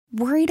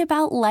Worried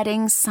about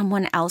letting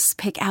someone else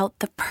pick out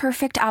the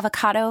perfect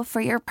avocado for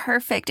your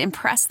perfect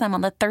impress them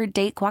on the third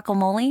date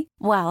guacamole?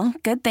 Well,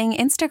 good thing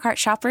Instacart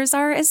shoppers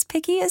are as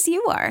picky as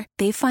you are.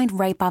 They find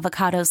ripe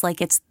avocados like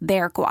it's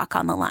their guac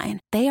on the line.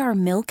 They are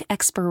milk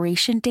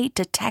expiration date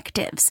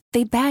detectives.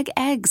 They bag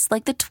eggs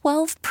like the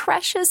 12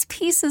 precious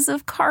pieces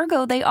of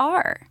cargo they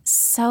are.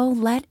 So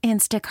let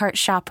Instacart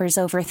shoppers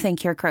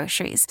overthink your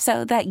groceries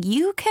so that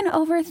you can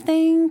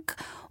overthink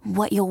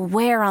what you'll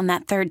wear on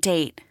that third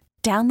date.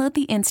 Download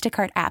the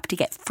Instacart app to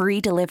get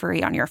free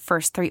delivery on your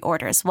first 3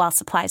 orders while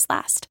supplies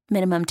last.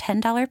 Minimum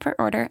 $10 per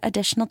order.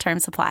 Additional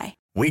terms apply.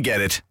 We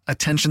get it.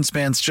 Attention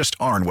spans just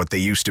aren't what they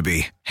used to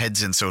be.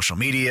 Heads in social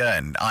media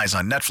and eyes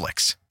on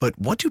Netflix. But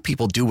what do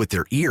people do with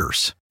their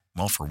ears?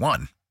 Well, for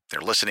one, they're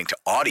listening to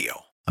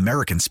audio.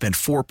 Americans spend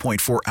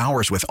 4.4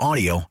 hours with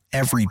audio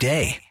every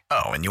day.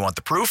 Oh, and you want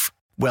the proof?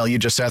 Well, you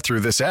just sat through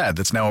this ad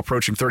that's now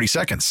approaching 30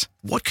 seconds.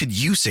 What could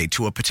you say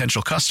to a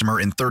potential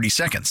customer in 30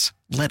 seconds?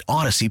 Let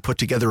Odyssey put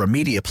together a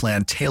media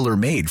plan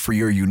tailor-made for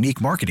your unique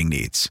marketing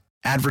needs.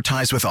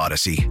 Advertise with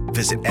Odyssey.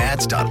 Visit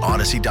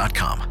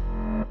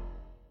ads.odyssey.com.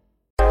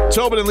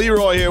 Tobin and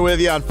Leroy here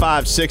with you on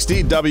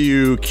 560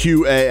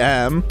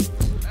 WQAM.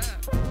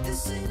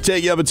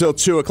 Take you up until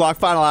 2 o'clock,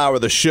 final hour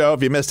of the show.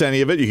 If you missed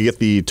any of it, you can get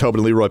the Tobin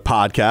and Leroy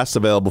podcast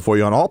available for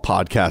you on all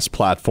podcast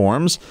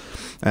platforms.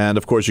 And,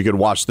 of course, you can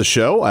watch the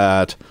show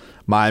at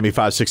Miami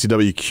 560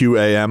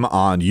 WQAM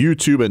on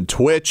YouTube and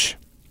Twitch.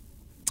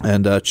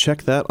 And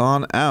check that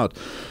on out.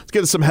 Let's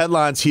get to some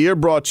headlines here,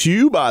 brought to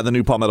you by the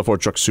new Palmetto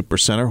Ford Truck Super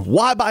Center.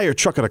 Why buy your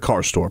truck at a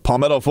car store?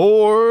 Palmetto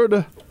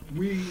Ford.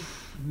 We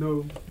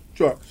know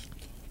trucks.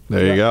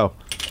 There you go.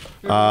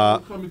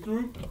 Coming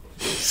through.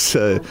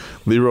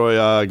 Leroy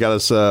got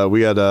us.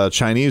 We had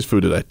Chinese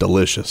food today.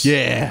 Delicious.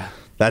 Yeah.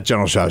 That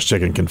General Tso's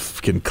chicken can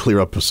clear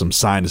up some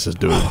sinuses,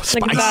 dude. Look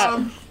at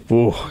that.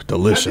 Ooh,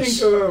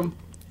 delicious. I think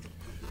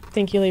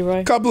Thank you,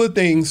 Leroy. couple of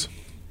things.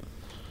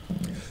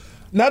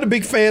 Not a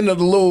big fan of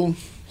the little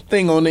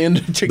thing on the end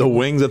of the chicken. The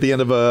wings at the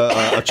end of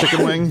a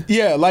chicken wing?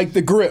 Yeah, like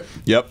the grip.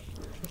 Yep.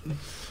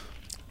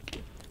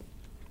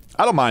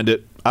 I don't mind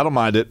it.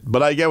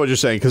 But I get what you're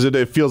saying because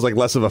it feels like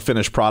less of a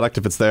finished product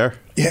if it's there.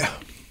 Yeah.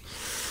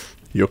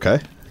 You okay?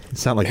 You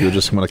sound like you were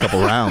just coming a couple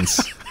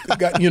rounds.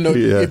 Got,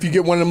 if you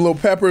get one of them little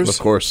peppers Of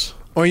course.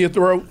 on your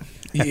throat.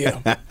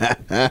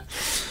 Yeah.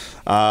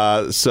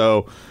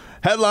 So,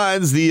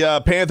 headlines.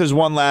 The Panthers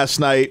won last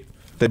night.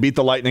 They beat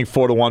the Lightning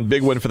 4-1.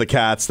 Big win for the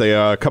Cats. They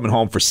are coming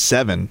home for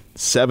seven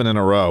in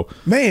a row.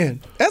 Man,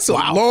 that's a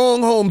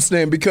long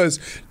homestand because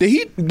the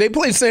Heat, they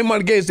play the same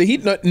amount of games. The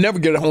Heat never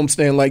get a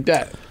homestand like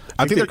that.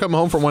 I think they're coming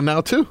home for one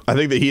now, too. I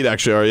think the Heat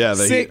actually are, yeah.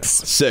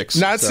 Six.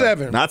 Not So,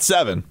 seven. Not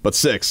 7, but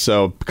 6.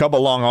 So a couple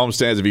long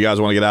homestands if you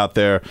guys want to get out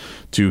there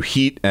to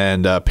Heat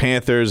and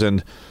Panthers.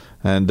 And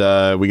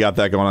we got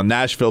that going on.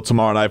 Nashville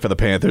tomorrow night for the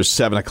Panthers,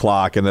 7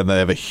 o'clock. And then they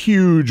have a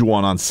huge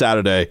one on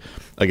Saturday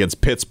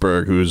against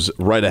Pittsburgh, who's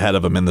right ahead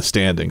of them in the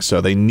standings.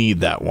 So they need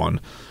that one.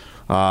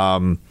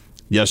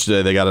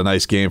 Yesterday they got a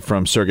nice game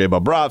from Sergei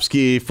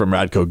Bobrovsky, from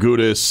Radko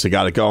Gudas. They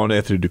got it going.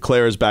 Anthony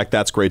Duclair is back.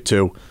 That's great,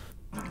 too.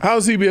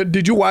 How's he been?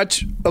 Did you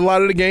watch a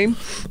lot of the game?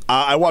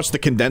 I watched the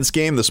condensed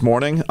game this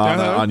morning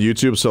on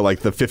YouTube, so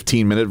like the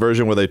 15-minute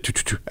version where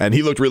and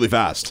he looked really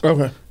fast.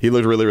 Okay. He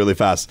looked really, really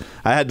fast.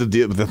 I had to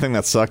deal with the thing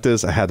that sucked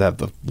is I had to have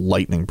the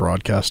Lightning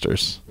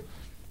broadcasters.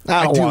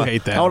 I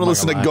hate that. I want to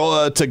listen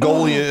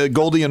to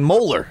Goldie and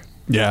Moeller.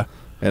 Yeah.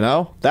 You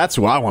know, that's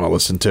what I want to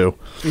listen to.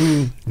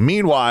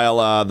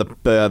 Meanwhile,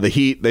 the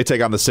Heat, they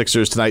take on the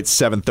Sixers tonight,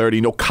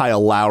 7:30. No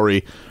Kyle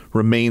Lowry,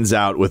 remains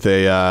out with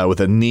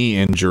a knee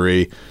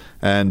injury.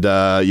 And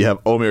you have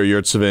Omer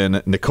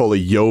Yurtseven, Nikola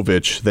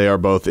Jovic. They are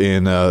both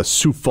in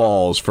Sioux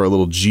Falls for a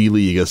little G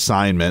League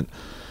assignment.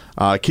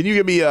 Can you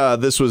give me?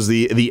 This was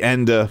the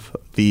end of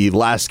the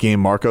last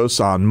game,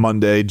 Marcos, on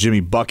Monday. Jimmy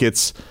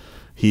buckets.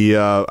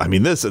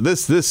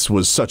 This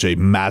was such a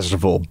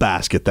masterful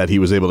basket that he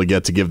was able to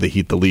get to give the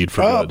Heat the lead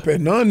for Up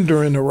good. and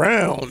under and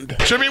around.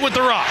 Jimmy with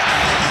the rock.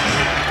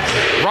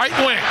 Right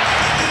wing.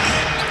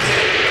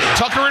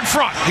 Tucker in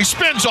front. He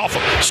spins off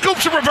him.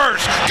 Scoops in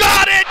reverse.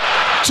 Got it!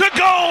 To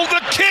go.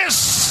 The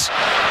kiss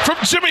from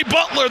Jimmy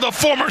Butler, the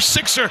former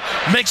Sixer,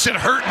 makes it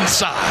hurt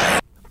inside.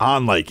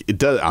 On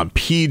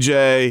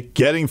PJ,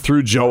 getting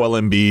through Joel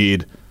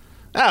Embiid.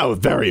 That was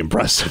very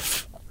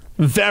impressive.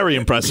 Very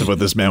impressive what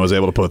this man was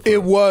able to put through.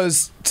 It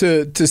was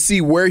to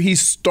see where he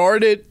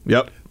started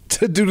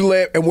to do the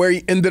layup and where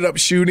he ended up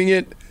shooting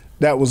it.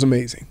 That was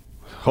amazing.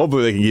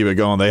 Hopefully they can keep it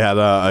going. They had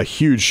a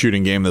huge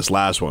shooting game this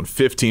last one.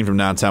 15 from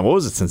downtown. What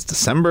was it, since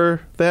December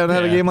they haven't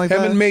had a game like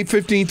that? Haven't made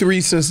 15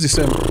 threes since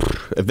December.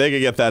 If they could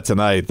get that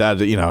tonight, that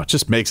it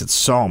just makes it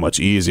so much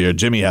easier.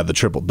 Jimmy had the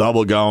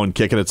triple-double going,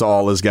 kicking it to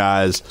all his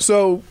guys.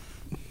 So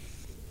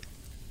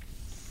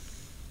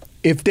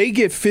if they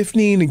get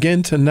 15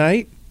 again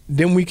tonight,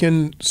 then we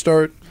can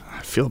start.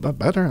 I feel about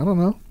better. I don't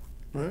know.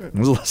 Right.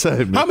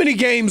 How many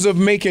games of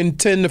making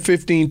 10 to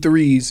 15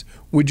 threes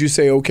would you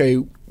say, okay,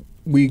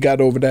 we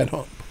got over that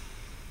hump?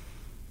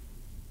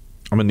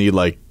 I'm going to need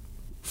like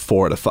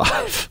 4 to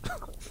 5.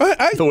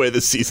 the way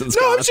this season's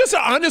gone. No, it's just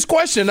an honest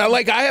question.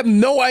 I have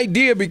no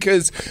idea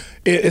because,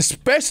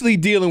 especially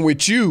dealing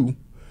with you,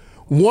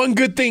 one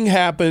good thing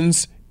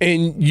happens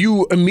and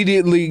you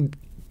immediately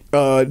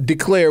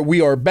declare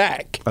we are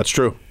back. That's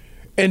true.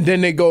 And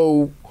then they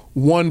go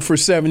 1 for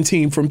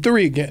 17 from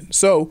 3 again.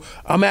 So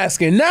I'm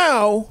asking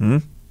now,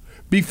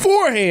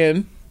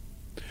 beforehand,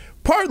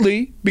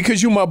 partly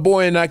because you're my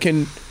boy and I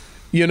can,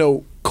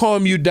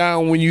 calm you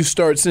down when you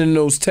start sending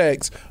those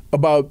texts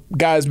about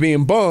guys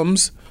being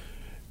bums.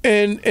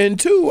 And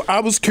two,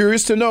 I was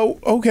curious to know,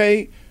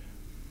 okay,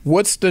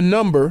 what's the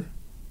number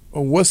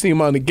or what's the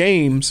amount of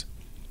games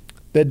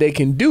that they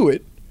can do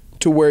it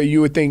to where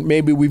you would think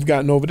maybe we've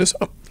gotten over this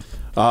hump?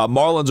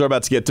 Marlins are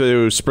about to get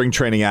to spring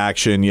training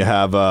action. You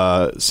have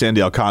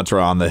Sandy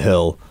Alcantara on the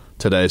hill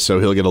today, so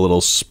he'll get a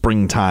little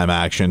springtime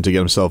action to get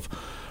himself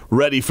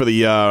ready for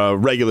the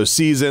regular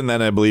season.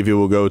 Then I believe he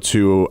will go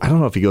to, I don't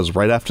know if he goes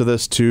right after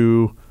this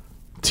to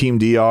Team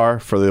DR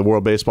for the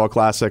World Baseball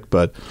Classic,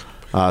 but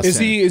is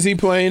he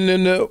playing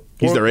in the?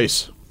 He's their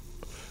ace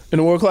in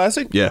the World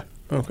Classic. Yeah.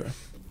 Okay.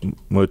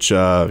 Which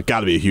got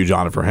to be a huge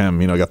honor for him.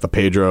 Got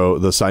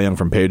the Cy Young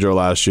from Pedro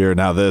last year.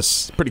 Now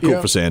this, pretty cool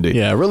for Sandy.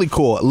 Yeah, really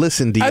cool.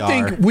 Listen, DR. I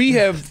think we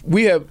have.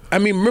 I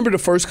mean, remember the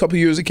first couple of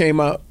years it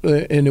came out,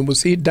 and it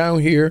was down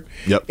here.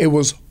 Yep. It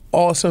was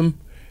awesome,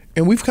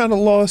 and we've kind of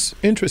lost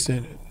interest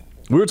in it.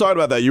 We were talking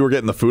about that. You were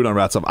getting the food on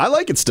Rat stuff. I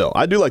like it still.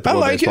 I do like the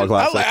World Baseball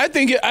Classic.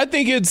 I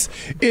think it's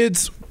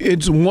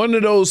one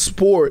of those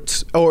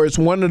sports, or it's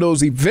one of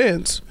those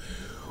events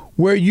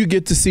where you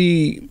get to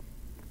see,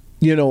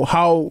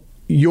 how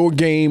your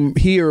game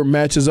here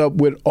matches up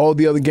with all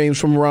the other games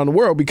from around the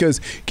world.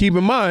 Because keep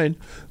in mind,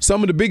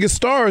 some of the biggest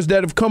stars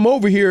that have come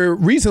over here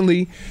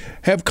recently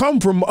have come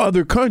from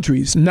other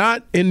countries,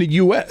 not in the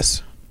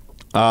U.S.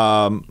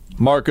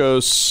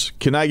 Marcos,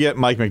 can I get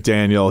Mike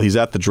McDaniel? He's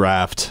at the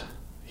draft.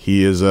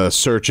 He is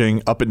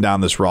searching up and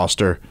down this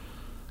roster.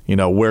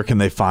 Where can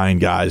they find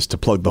guys to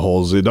plug the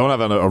holes? They don't have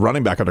a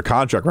running back under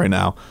contract right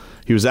now.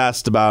 He was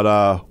asked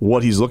about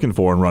what he's looking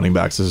for in running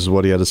backs. This is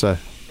what he had to say.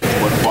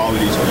 What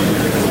qualities are you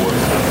looking for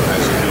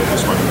as you build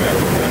this running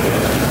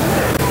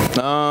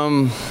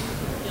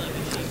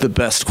back? The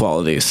best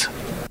qualities.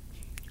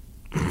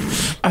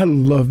 I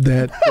love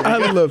that.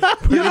 I love.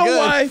 You know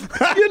why?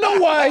 You know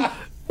why?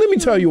 Let me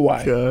tell you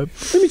why.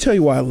 Let me tell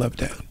you why I love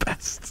that.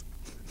 Best.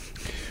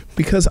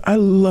 Because I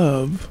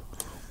love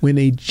when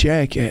a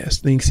jackass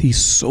thinks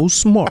he's so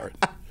smart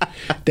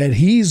that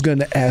he's going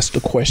to ask the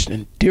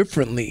question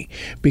differently,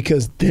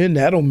 because then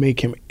that'll make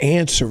him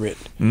answer it.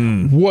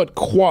 What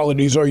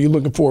qualities are you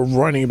looking for a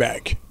running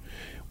back?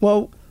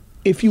 Well,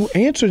 if you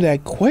answer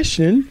that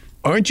question,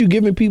 aren't you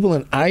giving people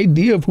an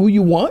idea of who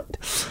you want?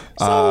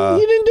 So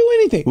you didn't do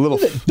anything.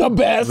 The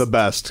best. The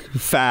best.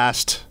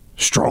 Fast.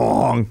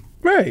 Strong.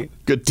 Right.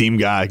 Good team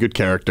guy. Good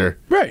character.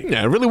 Right.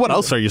 Yeah, really, what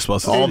else are you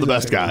supposed to do? All the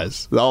best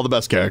guys. All the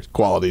best character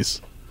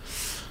qualities.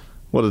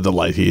 What a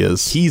delight he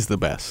is. He's the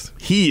best.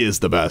 He is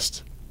the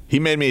best. He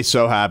made me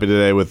so happy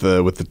today with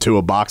the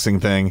Tua boxing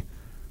thing.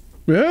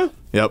 Yeah?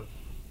 Yep.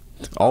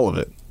 All of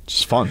it.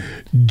 Just fun.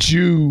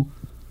 Jiu-jitsu.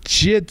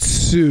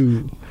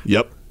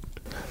 Yep.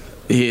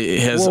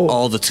 He has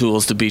all the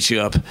tools to beat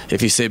you up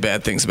if you say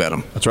bad things about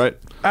him. That's right.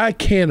 I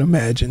can't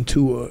imagine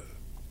Tua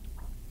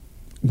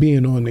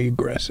being on the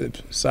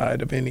aggressive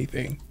side of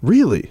anything.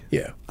 Really?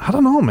 Yeah. I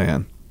don't know,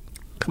 man.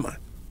 Come on.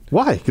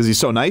 Why? Because he's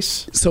so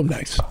nice? So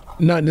nice.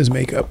 Not in his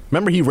makeup.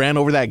 Remember he ran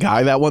over that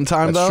guy that one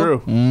time, That's though?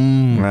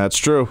 true. That's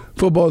true.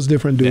 Football's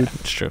different, dude. Yeah,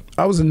 it's true.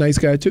 I was a nice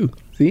guy, too.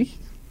 See?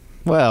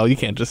 Well, you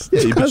can't just...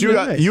 Yeah, but you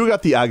nice.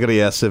 got the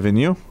aggressive in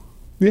you.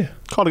 Yeah.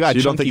 Called a guy So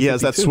you don't think he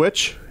has that 52.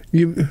 switch?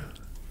 You,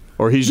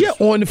 Or he's yeah, just,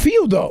 on the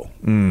field, though.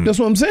 That's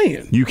what I'm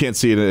saying. you can't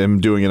see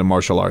him doing it in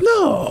martial arts?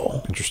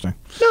 No. Interesting.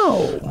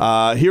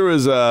 No. Here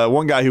is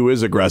one guy who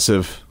is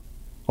aggressive.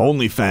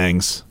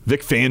 OnlyFangs.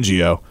 Vic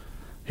Fangio.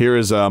 Here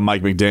is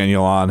Mike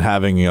McDaniel on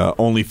having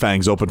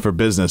OnlyFangs open for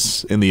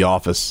business in the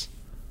office.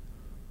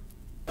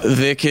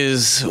 Vic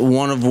is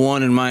one of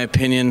one, in my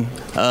opinion,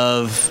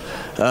 of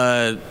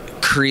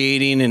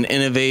creating and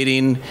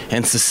innovating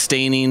and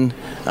sustaining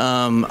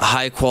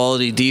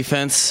high-quality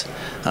defense.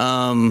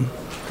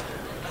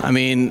 I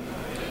mean,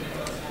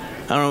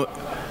 I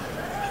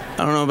don't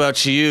know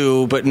about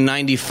you, but in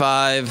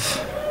 '95,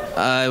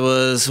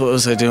 what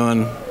was I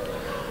doing?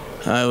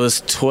 I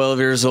was 12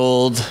 years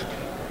old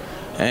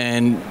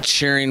and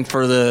cheering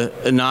for the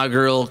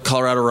inaugural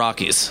Colorado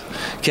Rockies.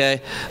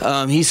 Okay,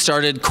 he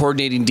started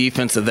coordinating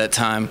defense at that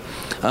time,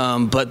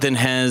 but then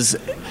has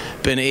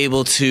been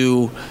able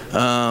to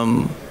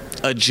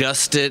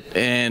adjust it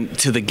and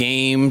to the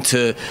game,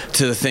 to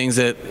the things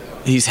that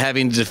he's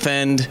having to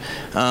defend,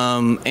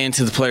 and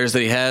to the players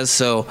that he has.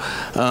 So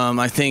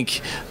I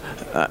think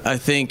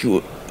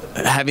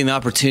having the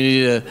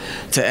opportunity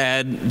to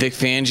add Vic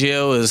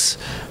Fangio is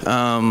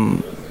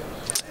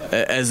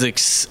as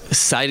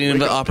exciting of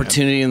an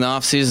opportunity in the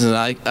offseason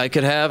as I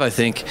could have. I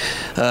think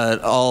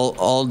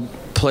all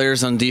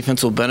players on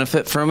defense will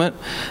benefit from it.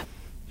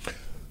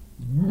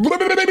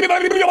 What?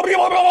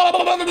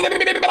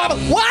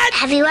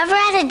 Have you ever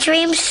had a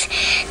dream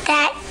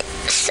that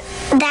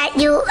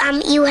you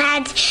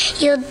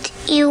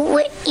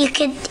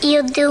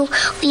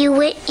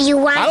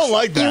want? I don't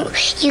like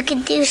that. You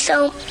could do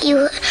so.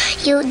 You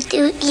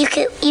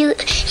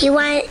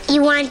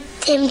want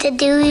him to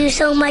do you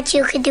so much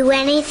you could do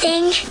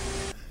anything.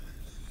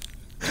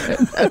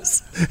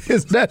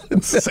 Is that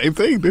Same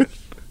thing, dude.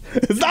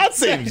 It's not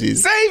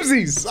samesies.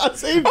 Samesies. Not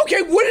samesies.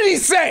 Okay, what did he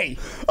say?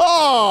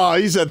 Oh,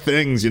 he said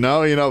things, Vic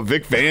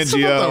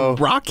Fangio.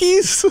 The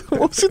Rockies?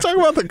 What was he talking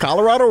about? The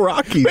Colorado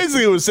Rockies?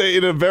 Basically, it was saying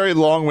in a very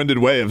long-winded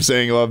way of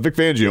saying Vic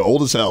Fangio,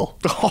 old as hell.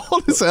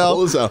 Old as hell.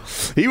 Old as hell.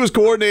 He was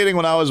coordinating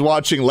when I was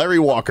watching Larry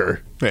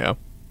Walker. Yeah.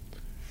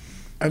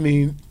 I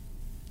mean,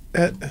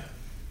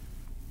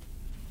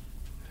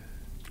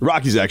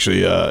 Rockies'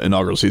 actually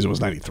inaugural season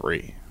was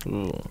 93.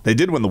 Ooh. They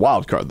did win the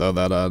wild card, though,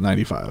 that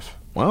 95.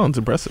 Wow, it's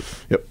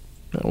impressive. Yep.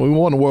 We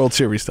won a World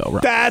Series, though,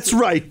 right? That's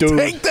right, dude.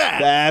 Take that.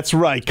 That's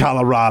right,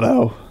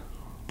 Colorado.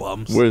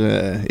 Bums.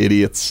 We're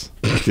idiots.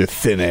 You're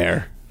thin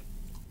air.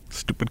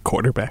 Stupid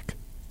quarterback.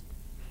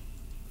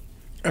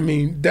 I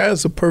mean,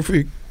 that's a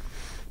perfect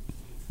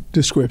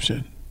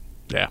description.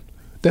 Yeah.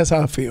 That's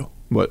how I feel.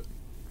 What?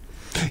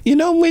 You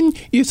know, when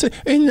you say,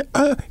 when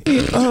I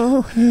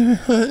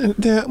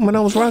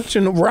was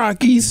watching the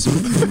Rockies,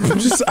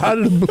 just out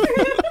of the blue.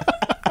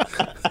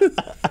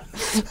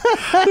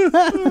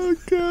 Oh,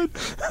 God.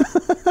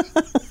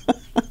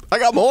 I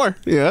got more.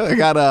 Yeah, I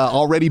got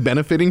already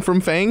benefiting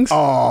from Fangs.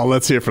 Oh,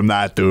 let's hear from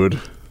that, dude.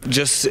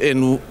 Just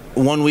in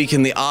 1 week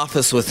in the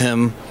office with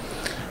him,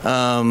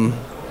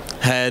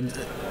 had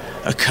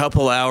a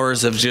couple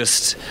hours of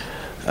just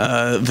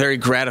very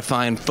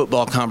gratifying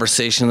football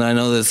conversation that I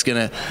know that's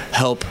going to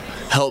help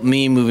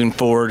me moving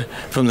forward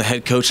from the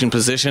head coaching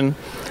position.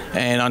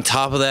 And on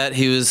top of that,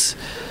 he was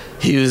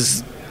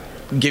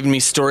giving me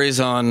stories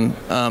on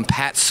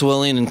Pat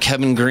Swilling and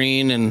Kevin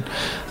Green and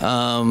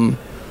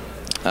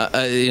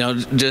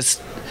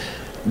just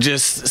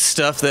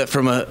stuff that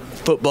from a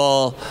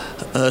football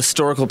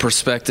historical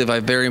perspective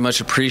I very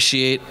much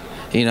appreciate.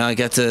 I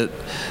got to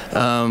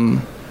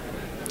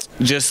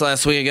just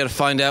last week I got to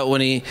find out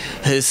when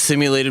his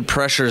simulated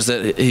pressures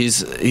that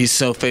he's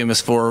so famous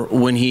for,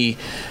 when he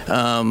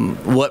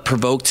what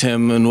provoked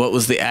him and what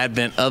was the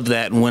advent of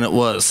that and when it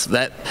was.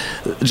 That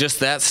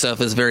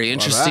stuff is very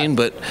interesting,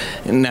 but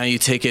now you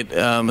take it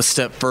a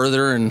step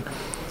further, and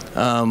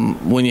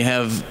when you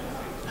have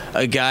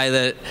a guy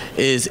that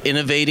is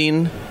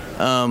innovating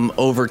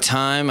over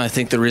time, I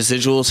think the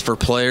residuals for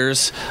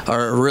players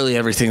are really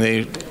everything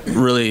they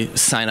really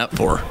sign up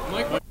for.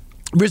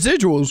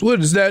 Residuals, what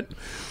is that?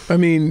 I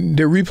mean,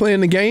 they're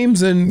replaying the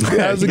games and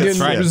guys are getting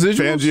residuals.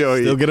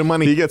 Fangio, Still getting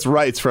money. He gets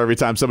rights for every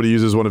time somebody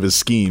uses one of his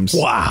schemes.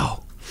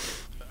 Wow.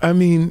 I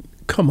mean,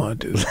 come on,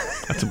 dude.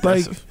 That's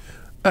impressive.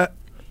 Like,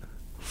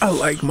 I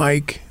like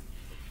Mike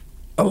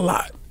a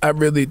lot. I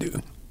really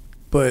do.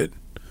 But,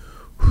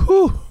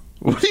 whew,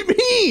 What do you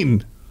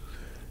mean?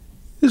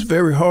 it's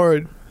very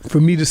hard for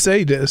me to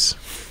say this.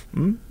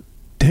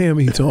 Damn,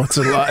 he talks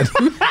a lot.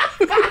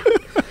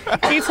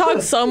 He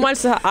talks so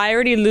much that I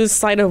already lose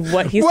sight of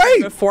what he's Wait,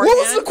 saying what beforehand.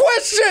 was the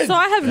question? So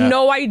I have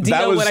no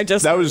idea what I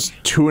just. That was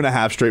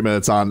 2.5 straight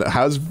minutes on.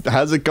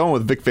 How's it going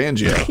with Vic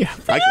Fangio?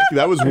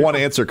 That was one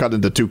answer cut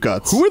into two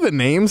cuts. Who are the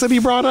names that he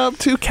brought up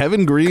to?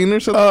 Kevin Green or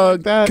something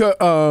like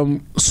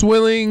that?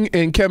 Swilling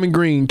and Kevin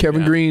Green.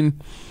 Kevin Green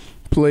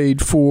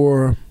played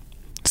for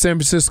San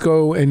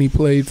Francisco and he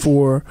played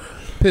for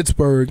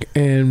Pittsburgh.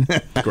 And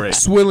Great.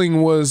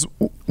 Swilling was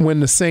when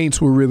the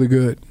Saints were really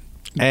good.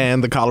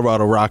 And the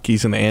Colorado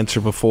Rockies, and the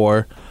answer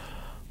before.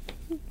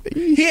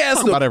 He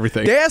asked about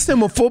everything. They asked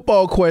him a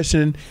football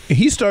question, and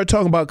he started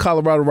talking about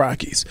Colorado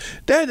Rockies.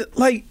 That,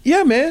 like,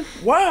 yeah, man.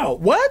 Wow.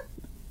 What?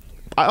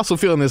 I also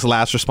feel in his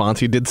last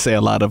response, he did say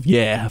a lot of,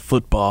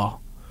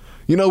 football.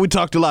 We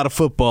talked a lot of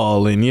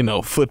football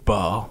and,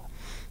 football.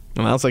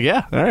 And I was like,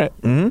 yeah, all right.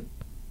 Mm-hmm.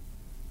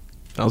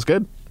 That was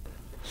good.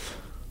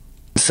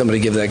 Somebody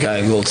give that guy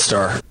a gold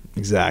star.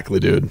 Exactly,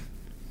 dude.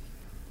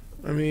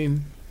 I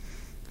mean,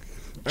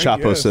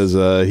 Chapo says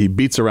he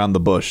beats around the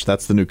bush.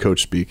 That's the new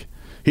coach speak.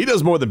 He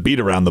does more than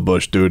beat around the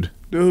bush, dude.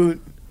 Dude.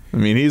 I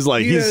mean, he's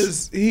like,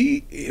 here's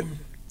the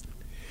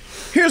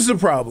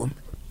problem.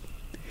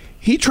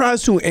 He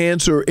tries to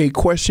answer a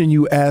question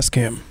you ask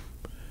him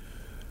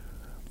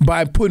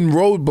by putting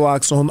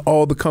roadblocks on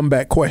all the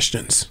comeback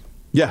questions.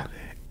 Yeah.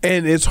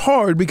 And it's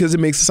hard because it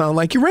makes it sound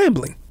like you're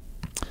rambling.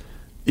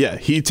 Yeah,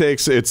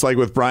 it's like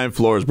with Brian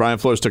Flores. Brian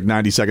Flores took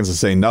 90 seconds to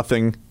say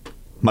nothing.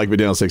 Mike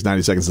McDaniel takes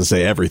 90 seconds to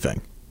say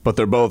everything. But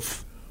they're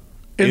both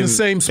in the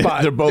same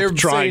spot. They're both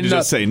trying to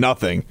just say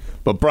nothing.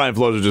 But Brian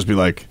Flores would just be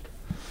like,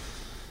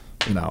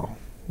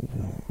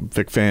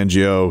 Vic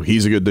Fangio,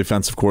 he's a good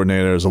defensive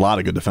coordinator. There's a lot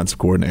of good defensive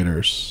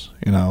coordinators,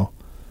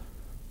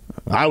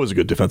 I was a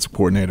good defensive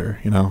coordinator,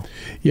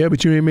 Yeah,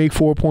 but you ain't make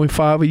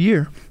 4.5 a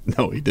year.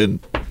 No, he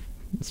didn't.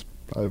 That's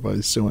probably why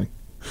he's suing.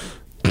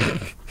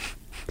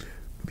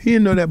 He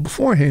didn't know that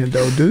beforehand,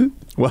 though, dude.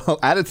 Well,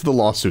 add it to the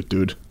lawsuit,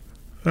 dude.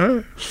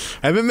 And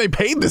then they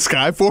paid this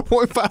guy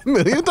 $4.5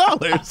 million.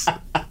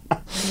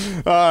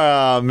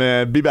 Oh,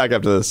 man. Be back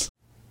after this.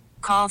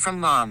 Call from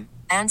mom.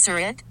 Answer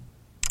it.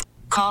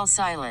 Call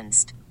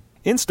silenced.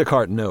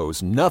 Instacart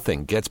knows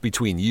nothing gets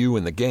between you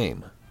and the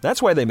game.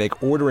 That's why they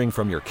make ordering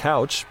from your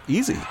couch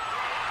easy.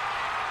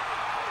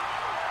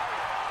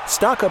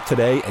 Stock up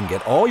today and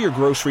get all your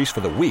groceries for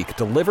the week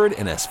delivered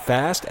in as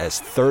fast as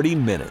 30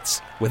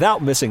 minutes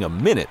without missing a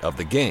minute of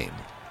the game.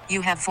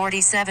 You have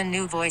 47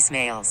 new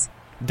voicemails.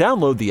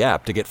 Download the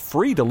app to get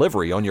free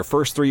delivery on your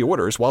first 3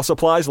 orders while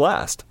supplies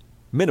last.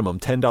 Minimum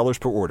 $10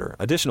 per order.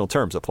 Additional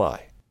terms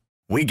apply.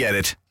 We get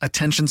it.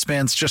 Attention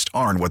spans just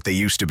aren't what they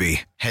used to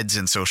be. Heads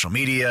in social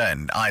media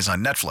and eyes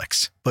on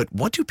Netflix. But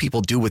what do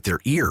people do with their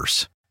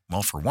ears?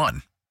 Well, for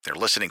one, they're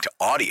listening to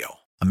audio.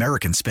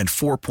 Americans spend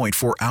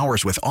 4.4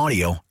 hours with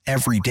audio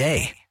every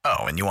day. Oh,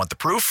 and you want the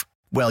proof?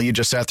 Well, you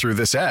just sat through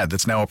this ad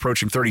that's now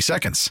approaching 30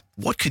 seconds.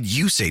 What could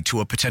you say to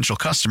a potential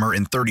customer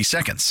in 30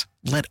 seconds?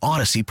 Let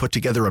Odyssey put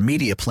together a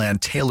media plan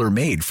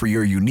tailor-made for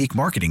your unique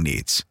marketing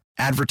needs.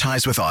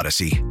 Advertise with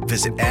Odyssey.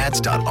 Visit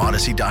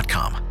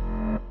ads.odyssey.com.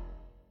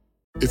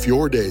 If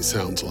your day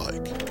sounds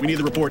like... We need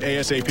the report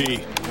ASAP.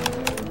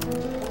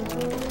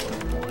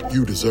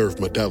 You deserve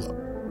Modelo.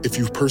 If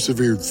you've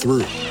persevered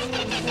through...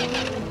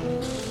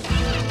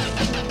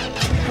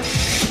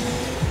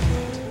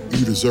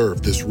 You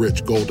deserve this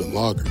rich golden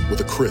lager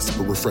with a crisp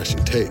but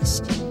refreshing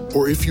taste.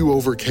 Or if you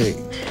overcame.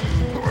 2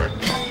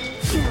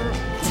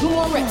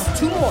 more reps,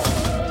 2 more.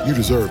 You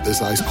deserve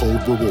this ice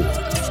cold reward.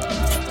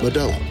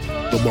 Modelo,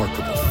 the mark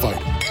of a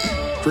fighter.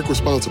 Drink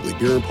responsibly.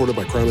 Beer imported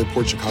by Crown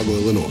Imports, Chicago,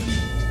 Illinois.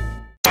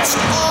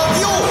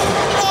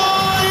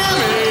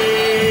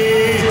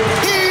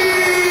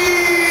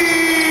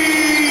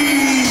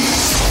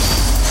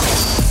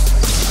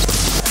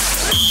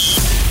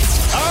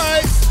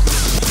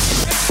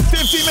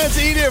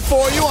 Here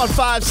for you on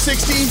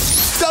 560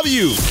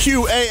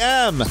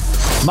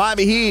 WQAM.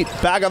 Miami Heat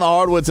back on the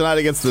hardwood tonight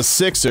against the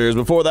Sixers.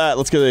 Before that,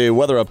 let's get a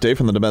weather update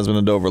from the DeBensman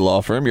and Dover Law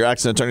Firm. Your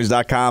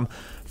accidentattorneys.com.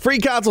 Free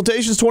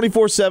consultations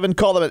 24/7.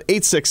 Call them at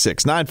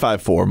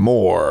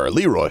 866-954-MORE.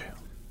 Leroy.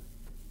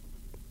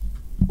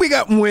 We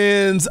got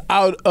winds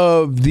out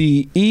of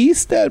the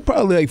east at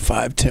probably like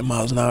 5-10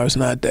 miles an hour. It's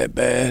not that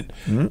bad.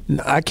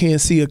 Mm-hmm. I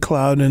can't see a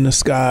cloud in the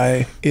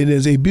sky. It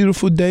is a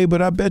beautiful day, but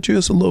I bet you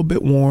it's a little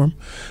bit warm.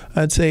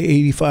 I'd say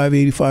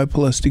 85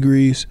 plus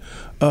degrees.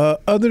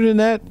 Other than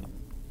that,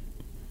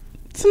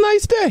 it's a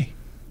nice day.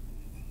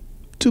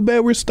 Too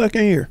bad we're stuck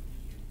in here.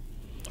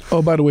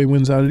 Oh, by the way,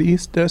 winds out of the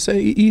east. Did I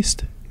say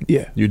east?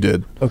 Yeah. You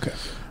did. Okay.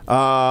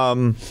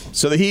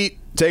 So the Heat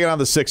taking on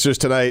the Sixers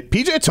tonight.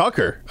 PJ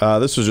Tucker.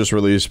 This was just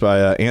released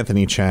by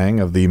Anthony Chang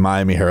of the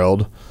Miami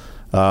Herald.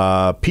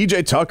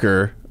 PJ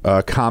Tucker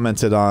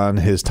commented on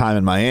his time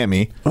in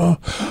Miami. I'm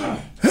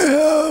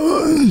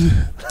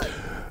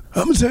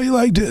going to tell you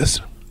like this.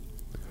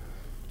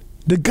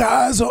 The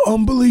guys are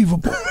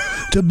unbelievable.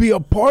 To be a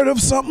part of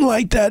something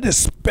like that is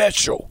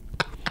special.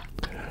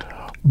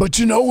 But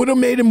you know what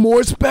made it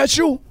more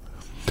special?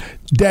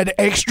 That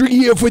extra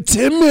year for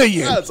 $10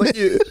 million. Yeah,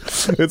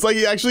 it's like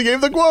he actually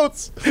gave the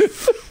quotes.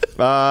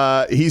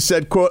 He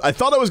said, quote, "I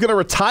thought I was going to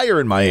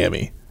retire in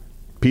Miami."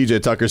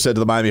 PJ Tucker said to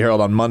the Miami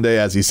Herald on Monday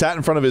as he sat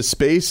in front of his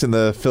space in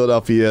the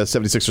Philadelphia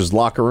 76ers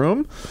locker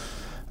room.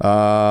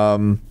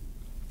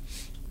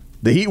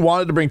 The Heat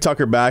wanted to bring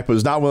Tucker back, but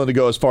was not willing to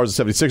go as far as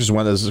the 76ers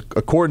went. As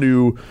according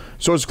to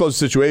sources close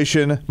to the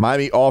situation,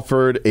 Miami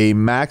offered a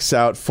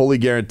max-out, fully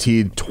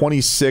guaranteed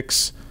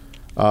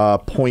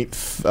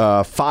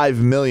 $26.5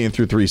 million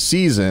through 3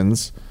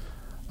 seasons.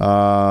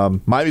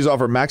 Miami's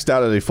offer maxed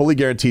out at a fully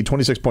guaranteed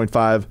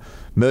 $26.5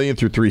 million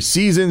through 3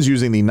 seasons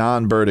using the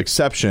non-Bird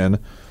exception.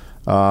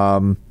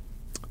 Tucker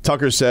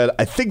said,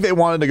 "I think they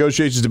wanted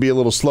negotiations to be a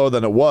little slower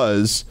than it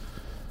was,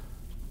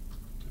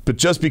 but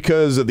just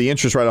because of the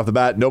interest right off the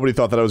bat, nobody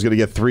thought that I was going to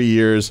get 3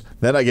 years.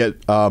 Then I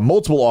get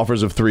multiple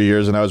offers of 3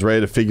 years, and I was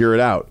ready to figure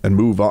it out and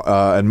move.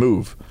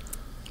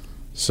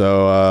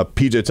 So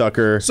PJ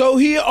Tucker. So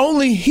he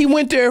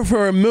went there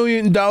for $1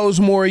 million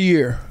more a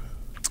year.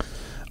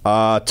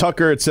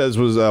 Tucker, it says,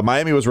 was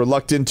Miami was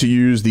reluctant to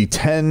use the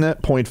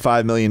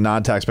 $10.5 million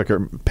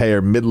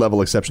non-taxpayer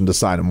mid-level exception to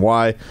sign him.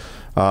 Why?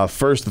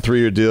 First, the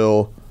 3-year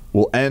deal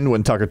will end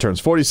when Tucker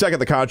turns 40. Second,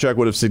 the contract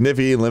would have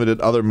significantly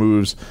limited other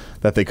moves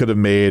that they could have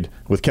made,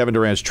 with Kevin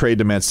Durant's trade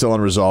demand still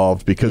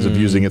unresolved because of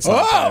using its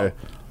That's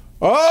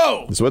what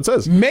it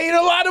says. Made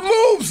a lot of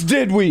moves,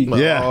 did we?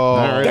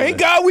 Yeah. Thank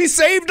God we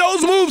saved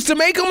those moves to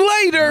make them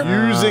later.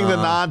 Using the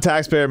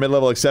non-taxpayer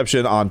mid-level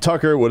exception on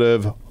Tucker would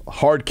have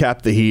hard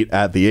capped the Heat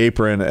at the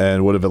apron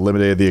and would have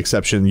eliminated the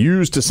exception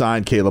used to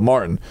sign Caleb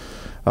Martin.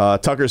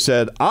 Tucker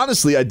said,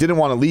 "Honestly, I didn't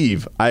want to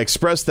leave. I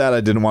expressed that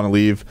I didn't want to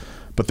leave.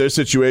 But their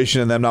situation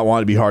and them not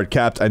wanting to be hard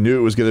capped, I knew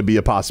it was going to be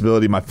a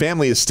possibility. My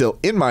family is still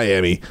in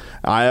Miami.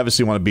 I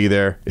obviously want to be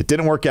there. It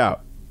didn't work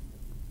out."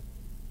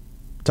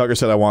 Tucker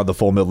said, "I wanted the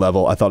full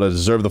mid-level. I thought I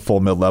deserved the full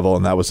mid-level,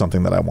 and that was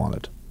something that I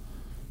wanted."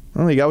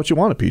 Well, you got what you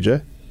wanted,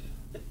 PJ.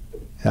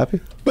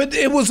 Happy? But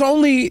it was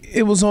only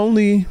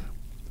 $1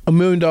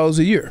 million a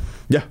year.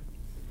 Yeah.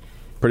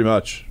 pretty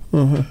much.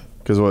 Uh-huh.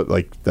 Because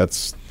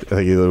that's I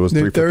think it was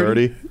 3 for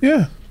 30.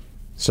 Yeah.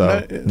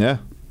 So yeah.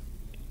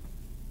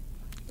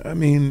 I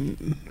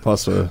mean,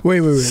 plus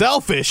wait.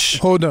 Selfish.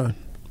 Hold on.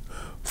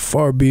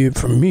 Far be it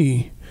from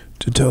me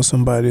to tell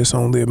somebody it's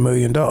only $1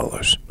 million.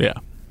 Yeah.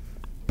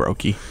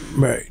 Brokey.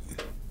 Right.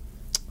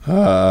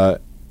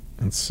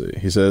 Let's see.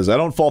 He says, I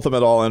don't fault them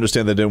at all. I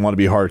understand they didn't want to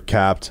be hard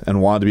capped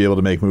and wanted to be able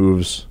to make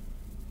moves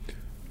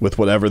with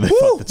whatever they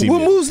thought the team What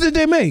did. moves did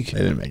they make? They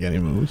didn't make any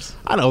moves.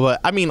 I know, but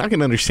I mean, I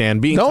can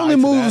understand being The only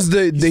tied to moves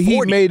that. the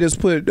Heat made is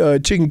put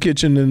Chicken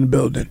Kitchen in the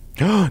building.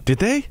 Did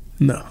they?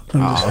 No.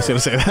 I was going to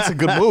say, that's a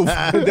good move.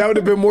 That would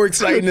have been more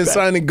exciting than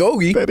signing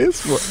Gogi. That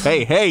is.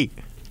 Hey.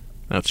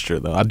 That's true,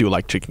 though. I do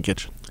like Chicken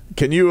Kitchen.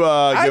 Can you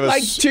I give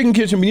like us... Chicken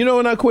Kitchen, but you know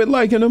when I quit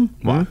liking them?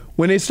 What?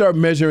 When they start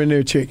measuring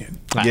their chicken.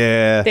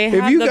 Yeah. They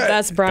have the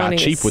best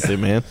brownies. Got cheap with it,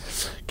 man.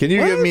 Can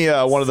you give me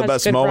one of the Such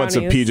best good moments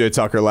brownies. of PJ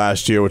Tucker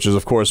last year, which is,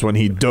 of course, when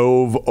he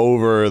dove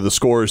over the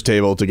scorer's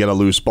table to get a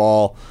loose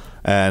ball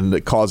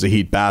and cause a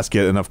Heat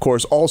basket, and, of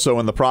course, also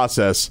in the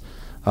process,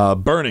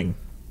 burning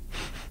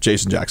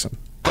Jason Jackson.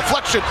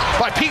 Deflection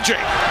by PJ.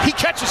 He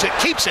catches it,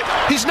 keeps it.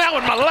 He's now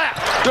in my lap.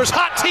 There's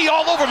hot tea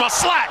all over my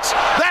slacks.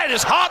 That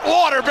is hot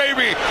water,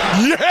 baby.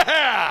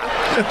 Yeah!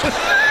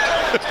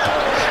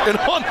 And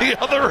on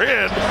the other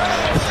end,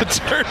 the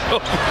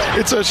turnover.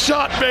 It's a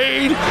shot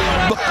made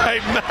by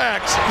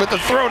Max with the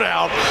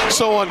throwdown.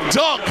 So a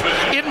dunk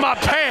in my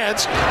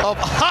pants of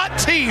hot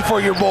tea for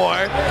your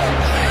boy.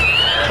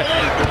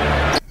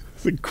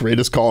 The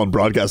greatest call in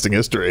broadcasting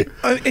history.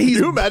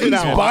 He's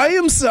by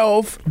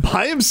himself.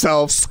 By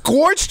himself.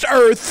 Scorched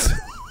earth.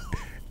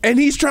 And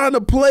he's trying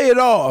to play it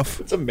off.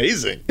 It's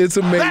amazing. It's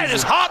amazing. That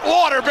is hot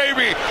water,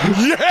 baby.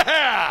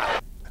 Yeah!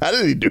 How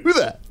did he do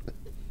that?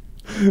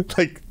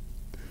 Like,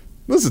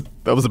 listen.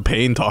 That was the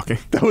pain talking.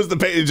 That was the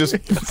pain.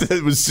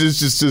 It was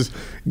just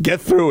get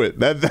through it.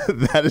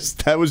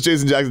 That was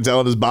Jason Jackson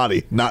telling his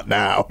body, not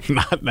now.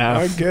 Not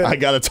now. I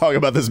got to talk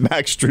about this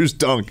Max Strus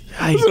dunk.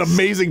 It was an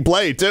amazing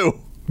play, too.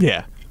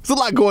 Yeah. There's a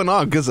lot going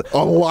on because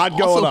a lot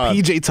going on.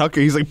 PJ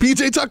Tucker, he's like,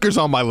 PJ Tucker's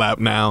on my lap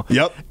now.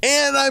 Yep.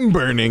 And I'm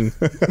burning.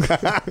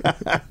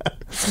 That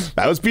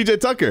was PJ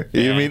Tucker.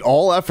 Yeah. I mean,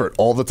 all effort,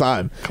 all the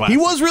time. Classic. He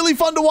was really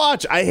fun to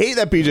watch. I hate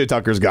that PJ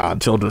Tucker's gone.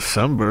 Till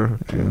December.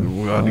 He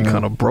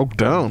kind of broke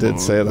down. Did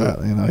say that.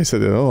 You know, he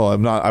said,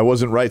 I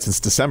wasn't right since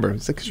December.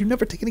 It's like, because you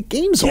never take any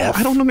games off.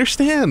 I don't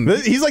understand.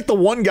 He's like the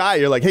one guy,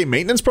 you're like, hey,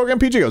 maintenance program,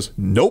 PJ goes,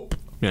 nope.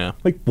 Yeah.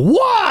 Like,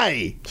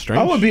 why? Strange.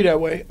 I would be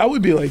that way. I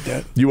would be like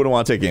that. You wouldn't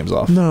want to take games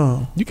off.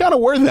 No. You got to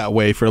word that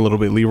way for a little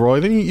bit, Leroy.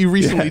 Then you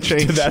recently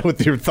changed did that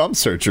with your thumb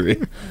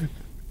surgery.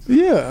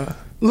 Yeah.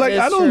 Like,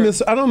 I don't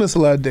miss a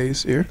lot of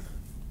days here.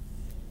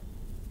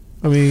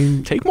 I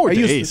mean, take more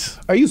days.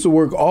 I used to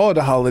work all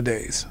the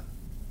holidays.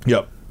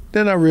 Yep.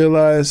 Then I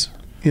realized,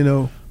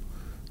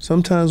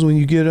 sometimes when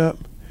you get up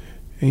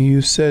and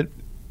you set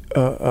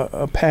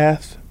a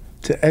path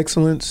to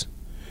excellence,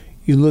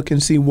 you look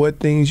and see what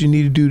things you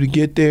need to do to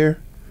get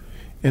there.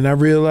 And I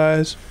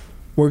realized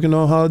working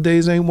on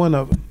holidays ain't one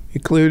of them.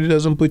 It clearly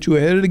doesn't put you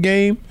ahead of the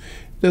game.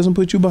 It doesn't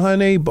put you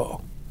behind the 8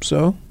 ball.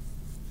 So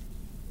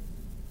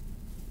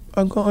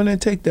I'm going to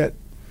take that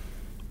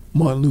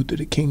Martin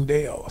Luther King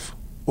Day off,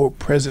 or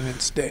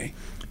President's Day.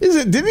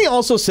 Didn't he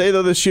also say,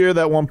 though, this year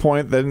that one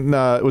point,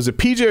 that was it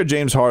PJ or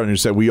James Harden who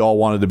said we all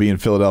wanted to be in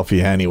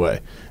Philadelphia anyway?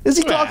 Is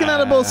he talking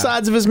out of both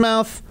sides of his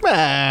mouth?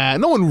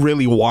 No one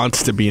really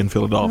wants to be in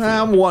Philadelphia.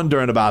 I'm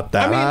wondering about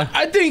that.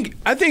 I mean,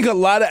 I think a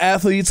lot of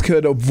athletes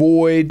could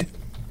avoid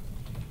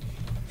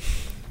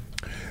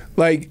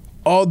like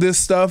all this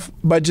stuff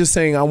by just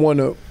saying I want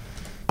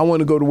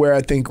to go to where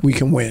I think we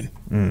can win.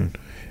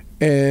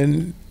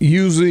 And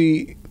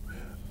usually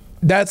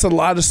that's a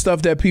lot of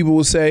stuff that people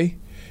will say.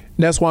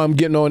 And that's why I'm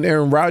getting on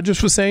Aaron Rodgers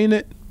for saying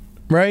it,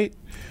 right?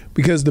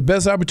 Because the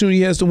best opportunity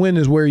he has to win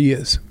is where he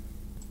is.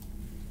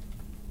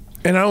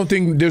 And I don't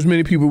think there's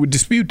many people who would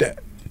dispute that.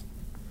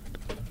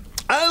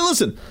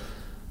 Listen,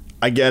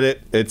 I get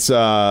it. It's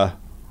one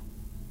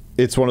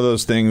of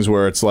those things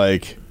where it's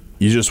like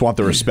you just want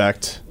the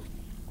respect,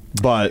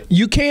 but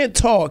you can't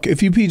talk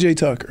if you PJ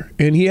Tucker,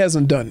 and he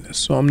hasn't done this,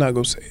 so I'm not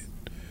going to say it.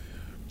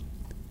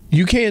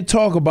 You can't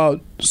talk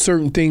about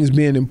certain things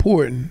being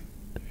important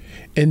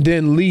and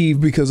then leave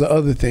because of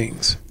other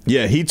things.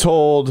 Yeah, he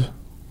told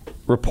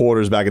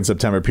reporters back in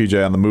September,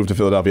 PJ, on the move to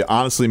Philadelphia,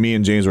 honestly, me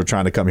and James were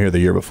trying to come here the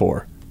year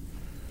before.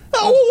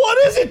 Oh,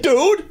 what is it,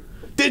 dude?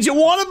 Did you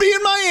want to be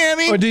in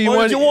Miami or did you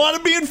want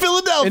to be in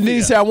Philadelphia? And then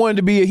he said, I wanted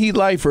to be a Heat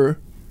lifer,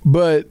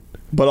 but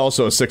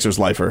also a Sixers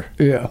lifer.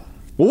 Yeah.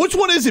 Well, which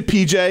one is it,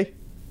 PJ?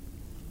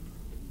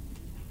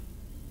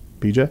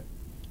 PJ?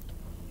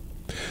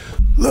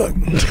 Look.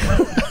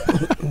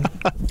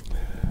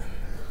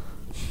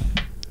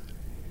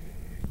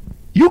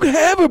 You can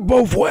have it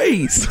both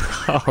ways.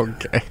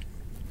 Okay.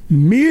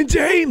 Me and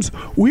James,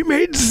 we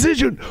made a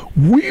decision.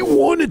 We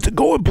wanted to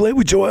go and play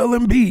with Joel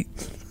Embiid.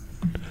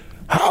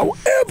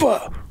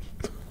 However,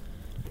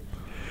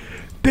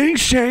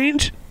 things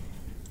change.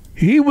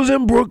 He was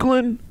in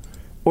Brooklyn,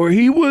 or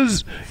he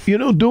was,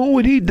 doing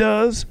what he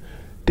does.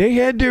 They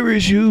had their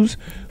issues,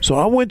 so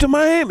I went to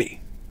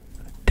Miami.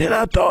 Then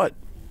I thought,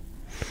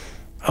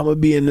 I'm going to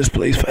be in this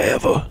place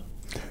forever.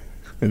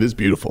 It is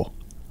beautiful.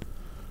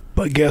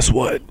 But guess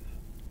what?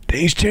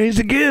 Things changed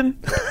again.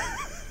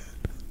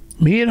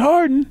 Me and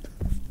Harden,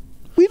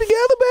 we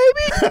together, baby.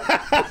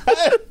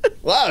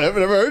 Wow, I've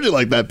never heard you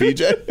like that,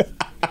 PJ.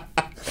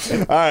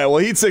 All right, well,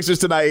 Heat Sixers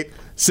tonight.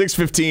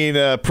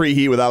 6:15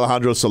 preheat with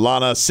Alejandro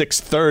Solana.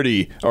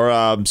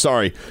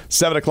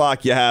 7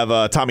 o'clock, you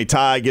have Tommy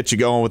Ty get you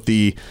going with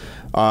the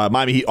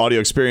Miami Heat audio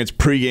experience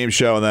pregame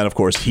show. And then, of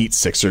course, Heat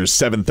Sixers,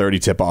 7:30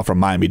 tip-off from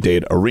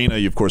Miami-Dade Arena.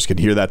 You, of course, can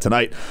hear that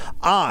tonight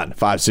on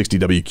 560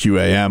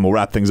 WQAM. We'll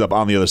wrap things up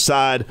on the other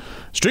side.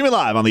 Streaming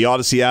live on the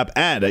Odyssey app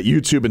and at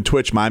YouTube and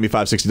Twitch. Miami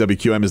 560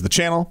 WQAM is the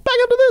channel. Back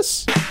up to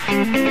this.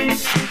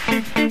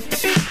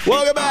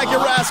 Welcome back, you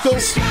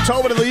rascals.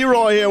 Tobin and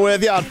Leroy here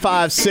with you on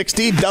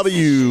 560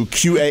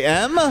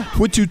 WQAM.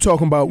 What you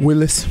talking about,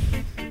 Willis?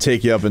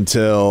 Take you up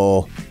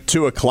until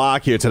 2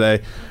 o'clock here today.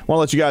 I want to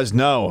let you guys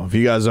know, if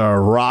you guys are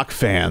rock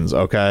fans,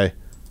 okay?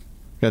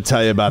 I'm going to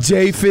tell you about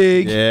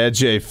J-Fig. Yeah,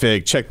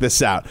 J-Fig. Check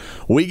this out.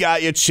 We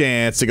got your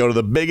chance to go to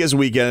the biggest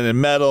weekend in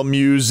metal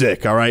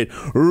music, all right?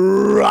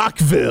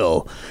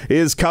 Rockville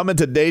is coming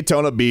to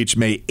Daytona Beach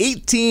May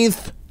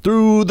 18th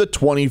through the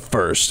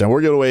 21st. And we're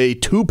giving away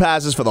 2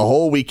 passes for the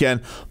whole weekend,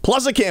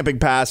 plus a camping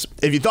pass.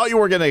 If you thought you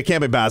were getting a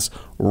camping pass,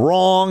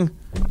 wrong.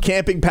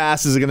 Camping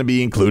passes are going to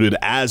be included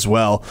as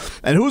well.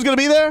 And who's going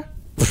to be there?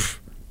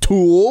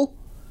 Tool,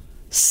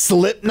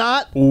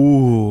 Slipknot,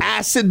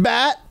 Acid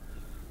Bat,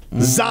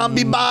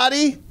 Zombie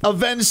Body,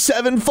 Avenged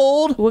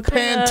Sevenfold,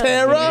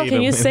 Pantera.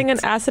 Can you sing an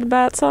Acid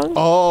Bat song?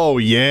 Oh,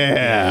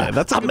 yeah.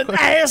 I'm an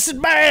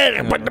Acid Bat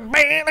and put the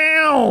band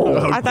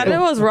out. I thought it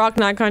was rock,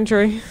 not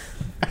country.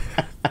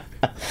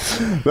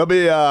 There'll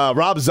be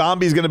Rob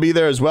Zombie's going to be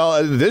there as well,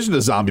 in addition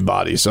to Zombie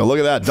Body. So look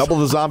at that. Double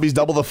the zombies,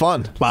 double the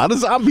fun. A lot of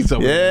zombies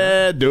over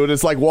there. Yeah, dude.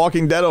 It's like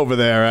Walking Dead over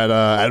there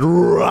at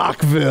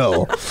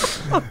Rockville.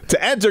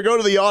 To enter, go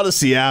to the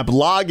Odyssey app,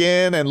 log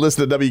in and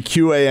listen to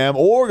WQAM,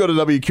 or go to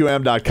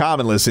WQAM.com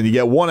and listen. You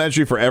get 1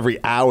 entry for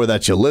every hour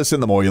that you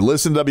listen. The more you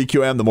listen to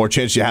WQAM, the more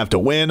chance you have to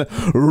win.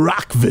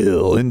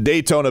 Rockville in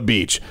Daytona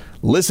Beach.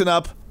 Listen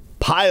up,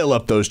 pile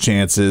up those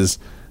chances,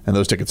 and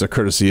those tickets are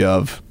courtesy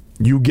of,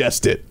 you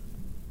guessed it,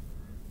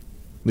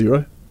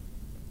 Leroy?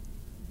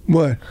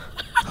 What?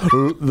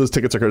 Those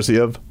tickets are courtesy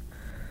of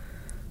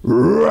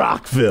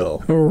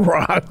Rockville.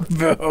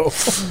 Rockville.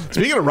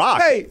 Speaking of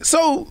rock. Hey,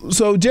 so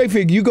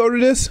J-Fig, you go to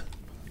this?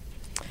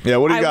 Yeah,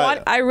 what do you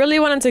got? I really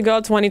wanted to go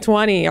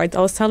 2020. I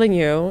was telling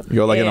you. You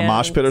go like in a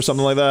mosh pit or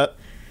something like that?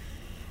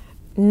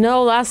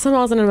 No, last time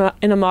I was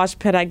in a mosh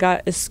pit, I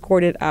got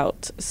escorted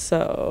out.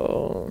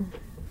 So.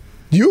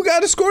 You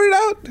got escorted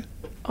out?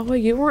 Oh,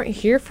 you weren't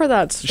here for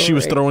that story. She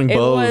was throwing bows.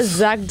 It was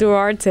Zach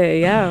Duarte,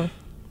 yeah.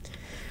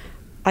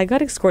 I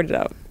got escorted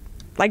out.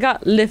 I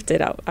got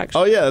lifted out,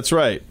 actually. Oh, yeah, that's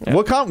right. Yeah.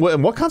 What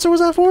concert was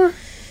that for?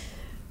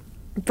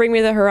 Bring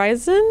Me the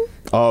Horizon?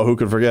 Oh, who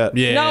could forget?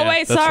 Yeah. No,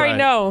 wait, sorry, right.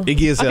 No.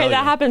 Iggy Azalea. Okay,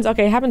 that happens.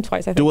 Okay, it happened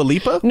twice, I think. Dua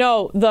Lipa?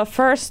 No, the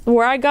first,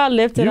 where I got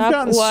lifted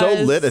up was... You've gotten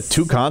so lit at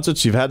 2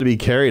 concerts you've had to be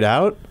carried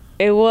out?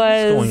 It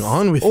was... What's going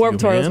on with Warped you,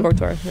 Tour. man? It was Warped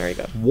Tour. There you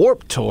go.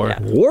 Warped Tour? Yeah.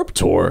 Warped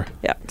Tour?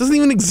 Yeah. Doesn't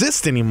even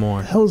exist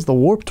anymore. The hell is the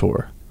Warped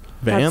Tour?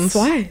 Vans? That's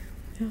why.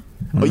 Yeah.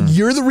 Oh,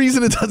 you're the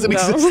reason it doesn't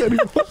exist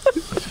anymore.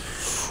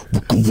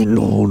 We're going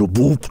on a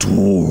Warped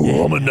Tour.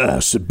 Yeah. I'm an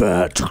acid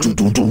bat.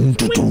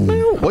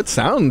 What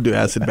sound do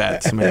acid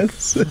bats make?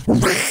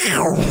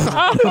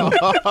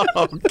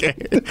 Okay.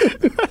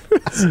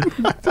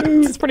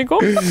 It's pretty cool.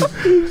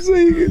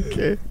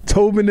 Okay.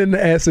 Tobin and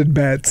the Acid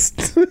Bats.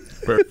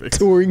 Perfect.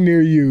 Touring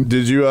near you.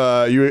 Did you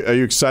are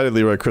you excited,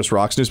 Leroy? Chris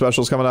Rock's new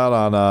special is coming out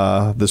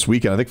on this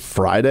weekend. I think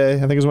Friday,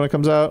 is when it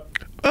comes out.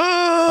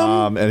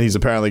 And he's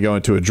apparently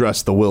going to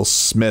address the Will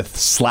Smith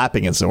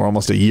slapping incident. We're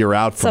almost a year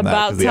out from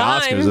that because the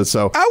Oscars.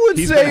 So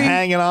he's been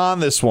hanging on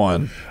this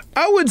one.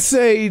 I would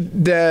say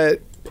that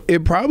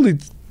it probably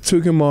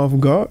took him off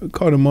guard,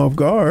 caught him off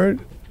guard.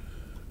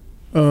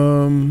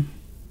 Yeah.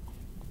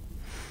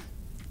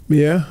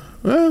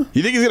 Well,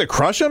 you think he's gonna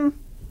crush him?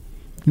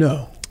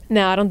 No.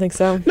 No, I don't think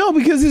so. No,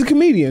 because he's a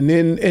comedian,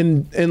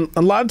 and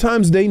a lot of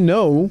times they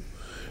know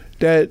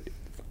that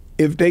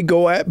if they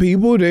go at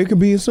people, there could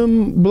be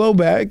some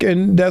blowback,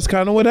 and that's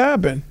kind of what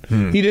happened.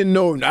 He didn't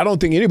know. I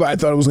don't think anybody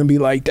thought it was going to be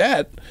like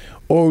that,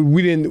 or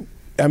we didn't.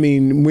 I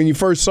mean, when you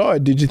first saw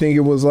it, did you think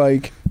it was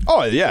like?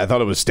 Oh yeah, I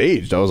thought it was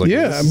staged. I was like,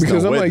 yeah,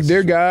 because I'm like,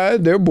 they're guys,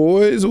 they're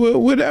boys,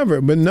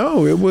 whatever. But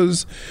no, it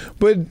was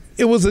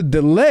a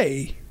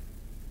delay.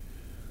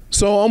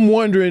 So I'm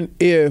wondering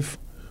if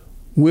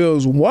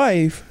Will's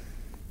wife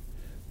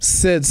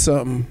said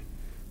something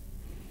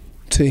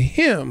to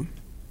him,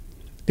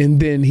 and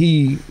then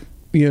he,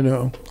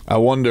 I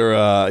wonder,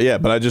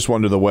 but I just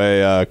wonder the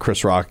way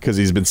Chris Rock, because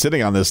he's been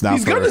sitting on this now.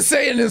 He's going to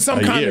say it in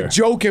some kind of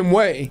joking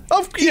way.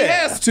 He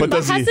has to.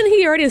 But hasn't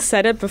he already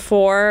said it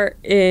before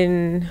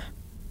in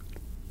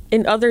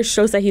other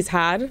shows that he's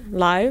had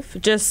live?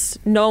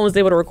 Just no one was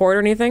able to record or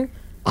anything?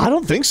 I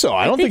don't think so.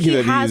 I don't think he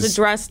that has he's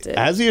addressed it.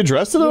 Has he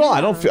addressed it at all?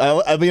 I don't.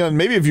 I mean,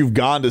 maybe if you've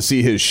gone to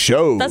see his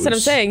shows. That's what I'm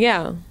saying.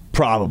 Yeah.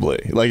 Probably.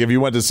 Like if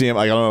you went to see him,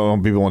 like, I don't know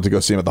if people want to go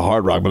see him at the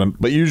Hard Rock,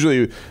 but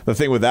usually the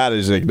thing with that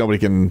is like nobody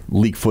can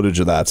leak footage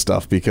of that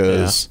stuff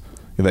because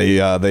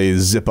they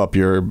zip up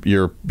your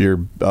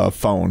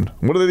phone.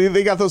 What do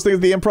they got those things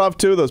at the Improv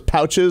too? Those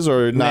pouches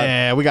or not?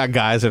 Yeah, we got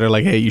guys that are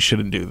like, hey, you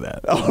shouldn't do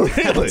that. Oh,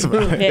 really?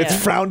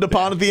 It's frowned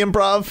upon at the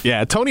Improv?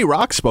 Yeah, Tony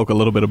Rock spoke a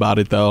little bit about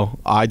it though.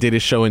 I did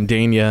his show in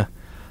Dania.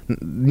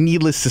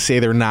 Needless to say,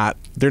 they're not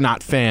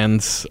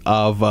fans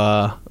of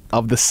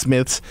the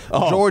Smiths.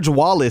 Oh. George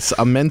Wallace,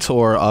 a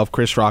mentor of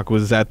Chris Rock,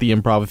 was at the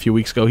Improv a few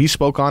weeks ago. He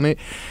spoke on it.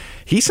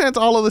 He sent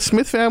all of the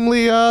Smith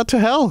family to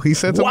hell. He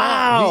sent them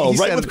all. He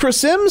right said, with Chris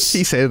Sims?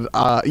 He said,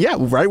 yeah,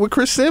 right with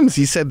Chris Sims.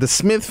 He said the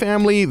Smith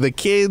family, the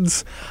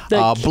kids,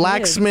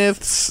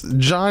 blacksmiths,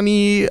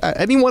 Johnny,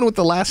 anyone with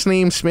the last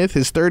name Smith,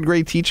 his third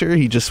grade teacher,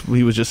 he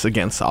was just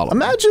against all of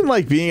them. Imagine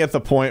like being at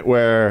the point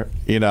where,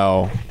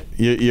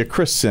 you're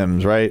Chris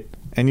Sims, right?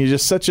 And you're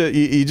just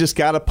you just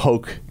got to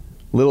poke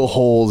little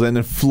holes. And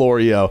then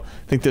Florio,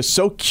 I think they're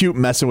so cute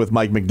messing with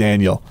Mike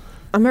McDaniel.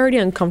 I'm already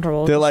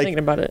uncomfortable thinking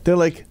about it. They're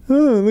like, oh,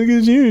 look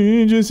at you.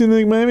 You're just in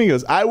like Miami. He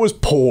goes, I was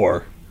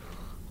poor.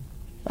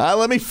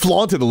 Let me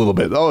flaunt it a little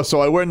bit. Oh,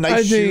 so I wear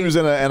nice shoes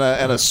and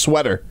a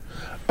sweater.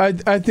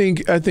 I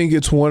think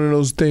it's one of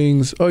those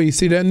things. Oh, you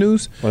see that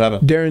news? What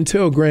happened? Darren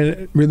Till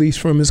granted release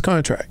from his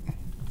contract.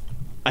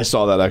 I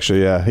saw that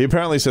actually, yeah. He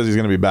apparently says he's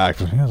going to be back.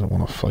 He hasn't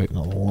won a fight in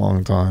a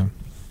long time.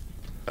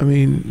 I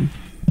mean,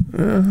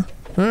 all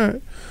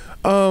right.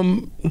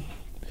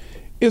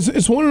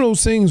 It's one of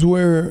those things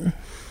where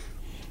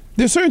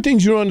there's certain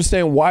things you don't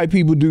understand why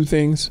people do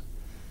things,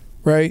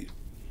 right?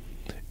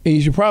 And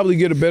you should probably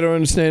get a better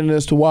understanding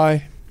as to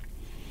why.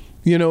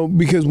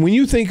 Because when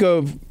you think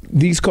of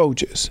these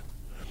coaches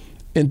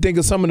and think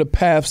of some of the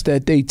paths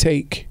that they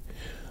take,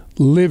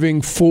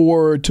 living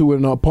forward to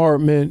an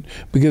apartment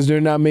because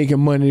they're not making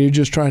money, they're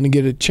just trying to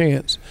get a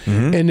chance.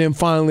 Mm-hmm. And then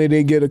finally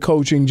they get a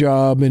coaching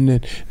job and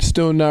then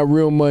still not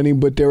real money,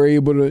 but they're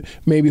able to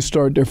maybe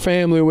start their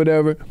family or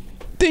whatever.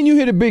 Then you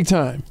hit it big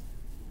time.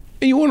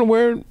 And you want to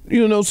wear,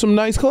 some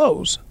nice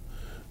clothes.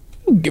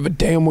 You don't give a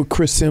damn what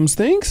Chris Sims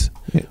thinks.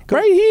 Yeah,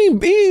 right?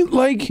 He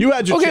like, you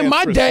had your chance,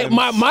 my Chris dad, Sims.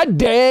 my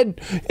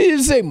dad,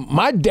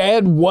 my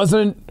dad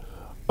wasn't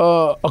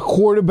a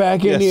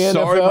quarterback in the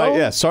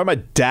NFL. Sorry my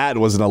dad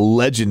wasn't a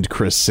legend,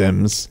 Chris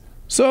Sims.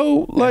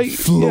 So, like, and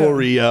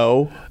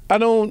Florio.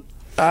 Yeah,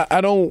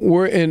 I don't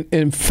worry.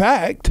 In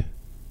fact,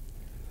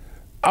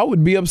 I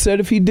would be upset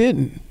if he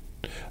didn't.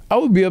 I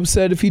would be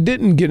upset if he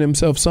didn't get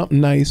himself something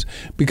nice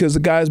because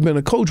the guy's been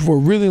a coach for a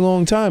really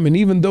long time. And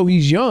even though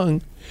he's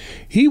young,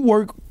 he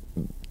worked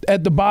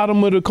at the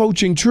bottom of the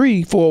coaching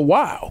tree for a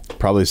while.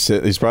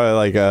 He's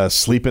probably like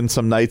sleeping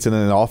some nights in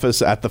an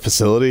office at the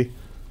facility.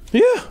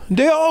 Yeah,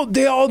 they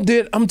all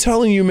did. I'm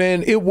telling you,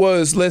 man, it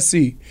was, let's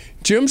see,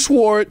 Jim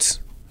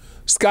Schwartz,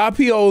 Scott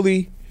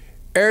Pioli,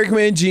 Eric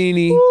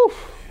Mangini,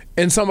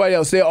 and somebody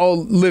else. They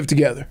all lived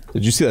together.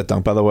 Did you see that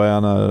dunk, by the way,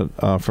 on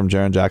from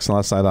Jaren Jackson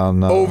last night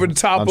on over the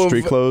top of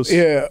Street Clothes?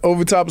 Yeah,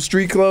 over top of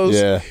Street Clothes.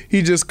 Yeah,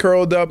 he just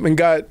curled up and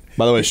got.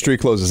 By the way, Street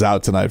Clothes is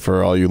out tonight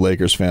for all you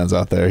Lakers fans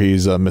out there.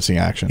 He's missing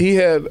action. He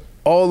had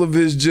all of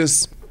his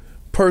just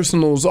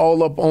personals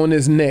all up on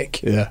his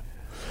neck. Yeah,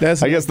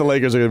 I guess the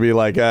Lakers are going to be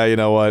like, you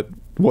know what?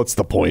 What's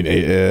the point,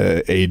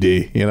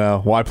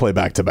 AD? Why play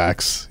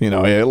back-to-backs?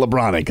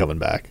 LeBron ain't coming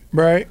back.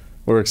 Right.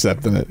 We're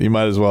accepting it. You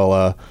might as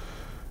well.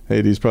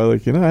 AD's probably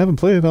like, I haven't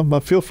played. I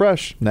feel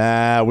fresh.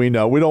 Nah, we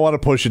know. We don't want to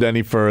push it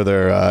any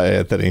further,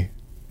 Anthony.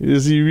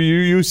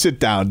 You sit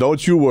down.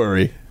 Don't you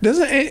worry.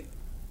 Doesn't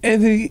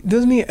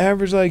he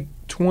average like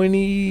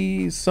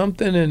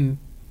 20-something and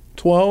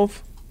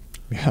 12?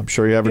 Yeah, I'm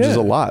sure he averages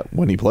a lot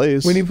when he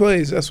plays.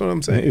 That's what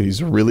I'm saying.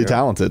 He's really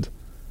talented.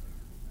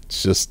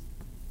 It's just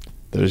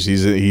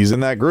he's in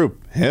that group.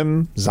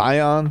 Him,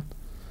 Zion,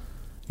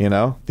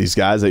 these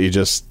guys that you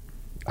just,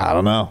 I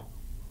don't know.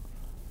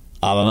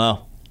 I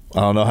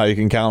don't know how you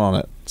can count on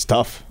it. It's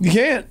tough. You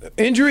can't.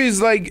 Injury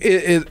is like,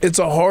 it's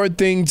a hard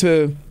thing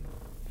to,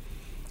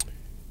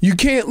 you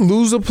can't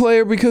lose a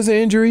player because of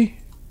injury,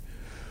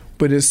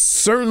 but it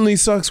certainly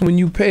sucks when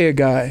you pay a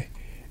guy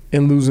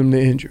and lose him to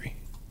injury,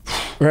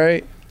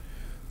 right?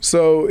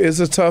 So it's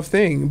a tough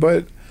thing,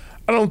 but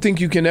I don't think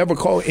you can ever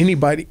call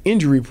anybody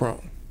injury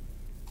prone.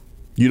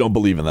 You don't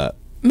believe in that?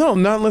 No,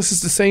 not unless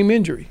it's the same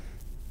injury.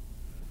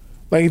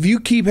 Like if you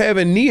keep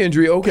having knee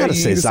injury, okay, you gotta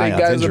say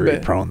Zion's injury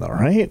prone though,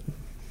 right?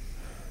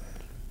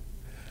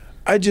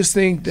 I just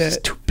think that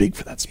it's too big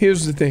for that sport.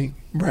 Here's the thing,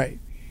 right?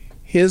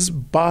 His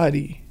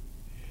body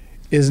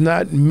is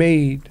not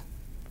made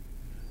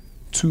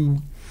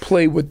to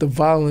play with the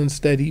violence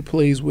that he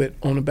plays with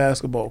on a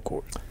basketball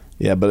court.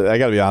 Yeah, but I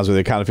got to be honest with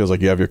you, it kind of feels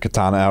like you have your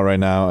katana out right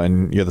now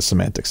and you're the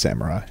semantic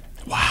samurai.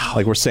 Wow.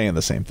 Like we're saying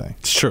the same thing.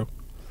 It's true.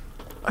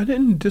 I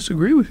didn't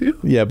disagree with you.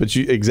 Yeah, but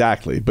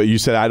But you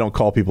said I don't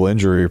call people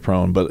injury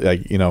prone, but I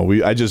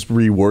just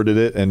reworded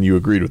it and you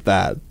agreed with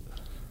that.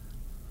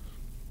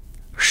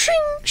 Shing,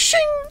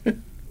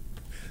 shing.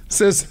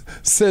 says,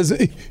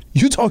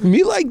 you talking to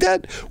me like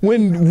that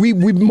when we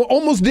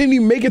almost didn't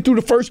even make it through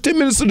the first 10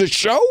 minutes of the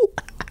show?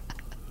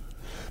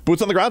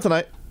 Boots on the ground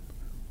tonight.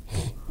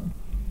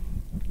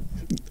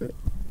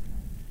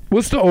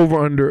 What's the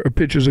over-under of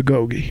pictures of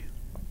Gogi?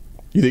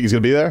 You think he's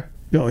going to be there?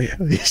 Oh, yeah.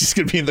 He's just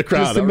going to be in the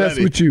crowd Just to mess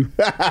with you.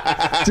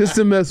 Just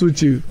to mess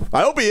with you.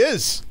 I hope he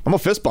is. I'm going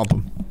to fist bump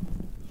him.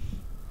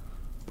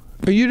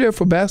 Are you there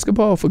for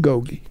basketball or for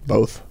Gogi?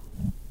 Both.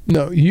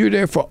 No, you're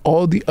there for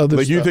all the other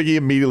stuff. You think he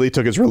immediately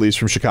took his release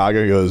from Chicago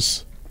and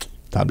goes,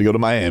 time to go to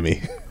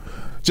Miami.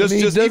 Doesn't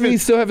he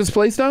still have his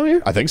place down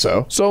here? I think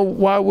so. So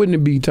why wouldn't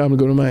it be time to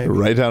go to Miami?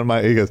 Right down to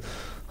Miami. He goes,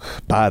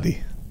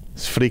 buddy,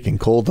 it's freaking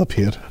cold up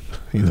here.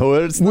 You know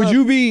what?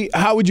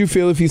 How would you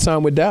feel if he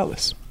signed with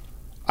Dallas?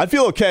 I'd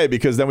feel okay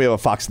because then we have a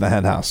fox in the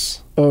hen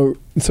house. Oh,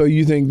 so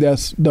you think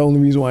that's the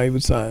only reason why he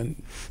would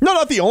sign? No,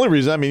 not the only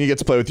reason. I mean, you get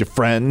to play with your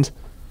friend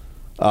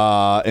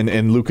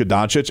and Luka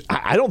Doncic.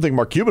 I don't think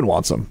Mark Cuban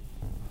wants him.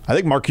 I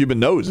think Mark Cuban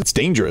knows it's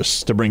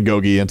dangerous to bring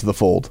Gogi into the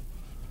fold.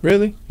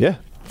 Really? Yeah,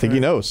 I think he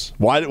knows.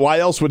 Why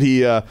else would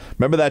he?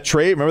 Remember that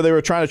trade? Remember they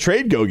were trying to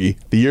trade Gogi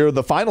the year of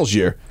the finals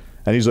year.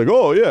 And he's like,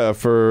 oh, yeah,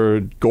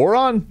 for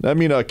Goran? I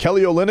mean,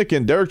 Kelly Olynyk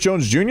and Derek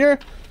Jones Jr.?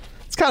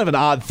 It's kind of an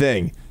odd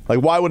thing. Like,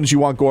 why wouldn't you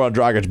want Goran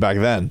Dragic back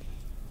then?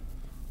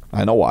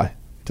 I know why.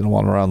 Didn't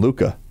want him around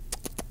Luka.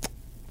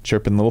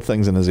 Chirping little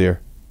things in his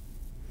ear.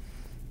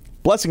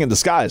 Blessing in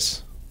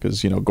disguise.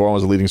 Because, Goran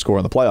was the leading scorer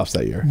in the playoffs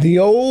that year. The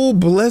old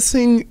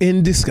blessing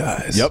in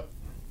disguise. Yep.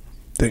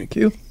 Thank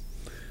you.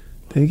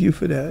 Thank you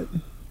for that.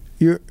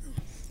 You're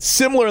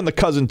similar in the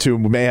cousin to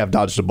may have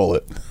dodged a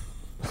bullet.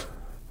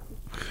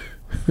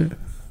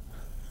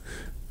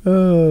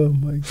 Oh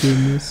my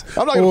goodness!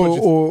 I'm not gonna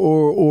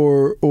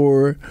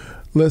or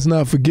let's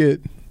not forget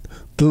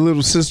the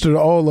little sister to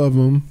all of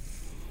them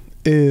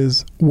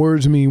is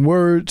words mean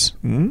words.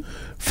 Mm-hmm.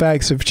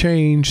 Facts have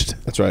changed.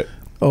 That's right.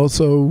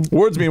 Also,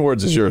 words mean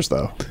words is yours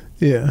though.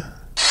 Yeah.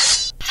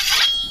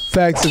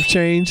 Facts have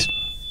changed.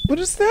 What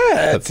is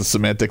that? That's the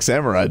Semantic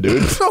Samurai,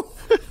 dude.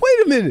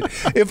 Wait a minute.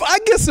 If I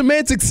get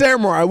Semantic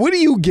Samurai, what do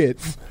you get?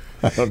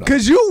 I don't know.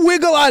 Because you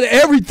wiggle out of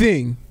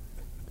everything.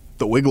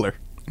 The Wiggler.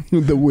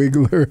 The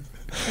Wiggler.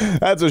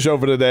 That's the show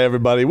for today,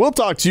 everybody. We'll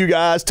talk to you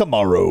guys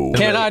tomorrow.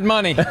 Can't hide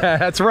money.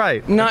 That's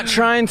right. Not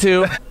trying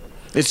to.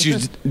 It's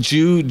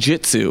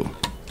jiu-jitsu.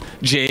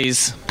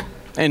 J's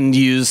and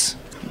U's.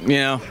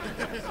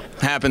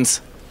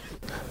 Happens.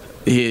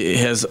 He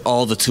has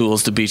all the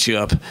tools to beat you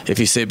up if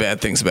you say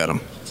bad things about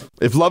him.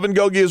 If loving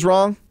Gogi is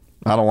wrong,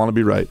 I don't want to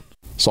be right.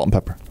 Salt and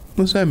pepper.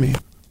 What's that mean?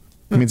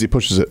 It means he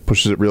pushes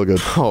it real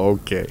good. Oh,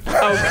 okay.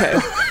 Okay.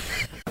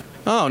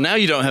 Oh, now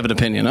you don't have an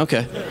opinion.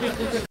 Okay.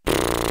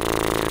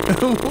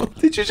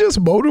 Did you just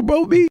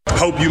motorboat me?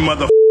 Hope you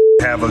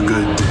have a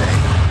good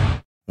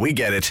day. We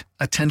get it.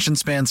 Attention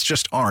spans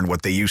just aren't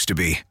what they used to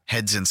be.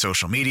 Heads in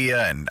social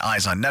media and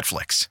eyes on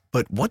Netflix.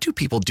 But what do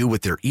people do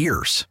with their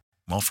ears?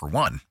 Well, for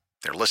one,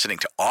 they're listening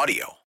to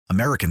audio.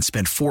 Americans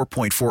spend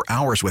 4.4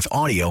 hours with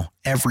audio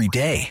every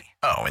day.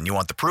 Oh, and you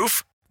want the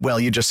proof? Well,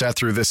 you just sat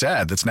through this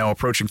ad that's now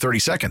approaching 30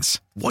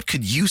 seconds. What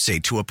could you say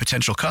to a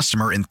potential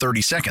customer in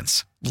 30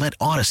 seconds? Let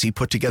Odyssey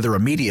put together a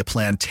media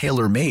plan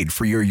tailor-made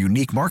for your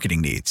unique marketing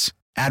needs.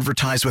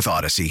 Advertise with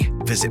Odyssey.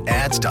 Visit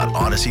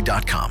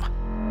ads.odyssey.com.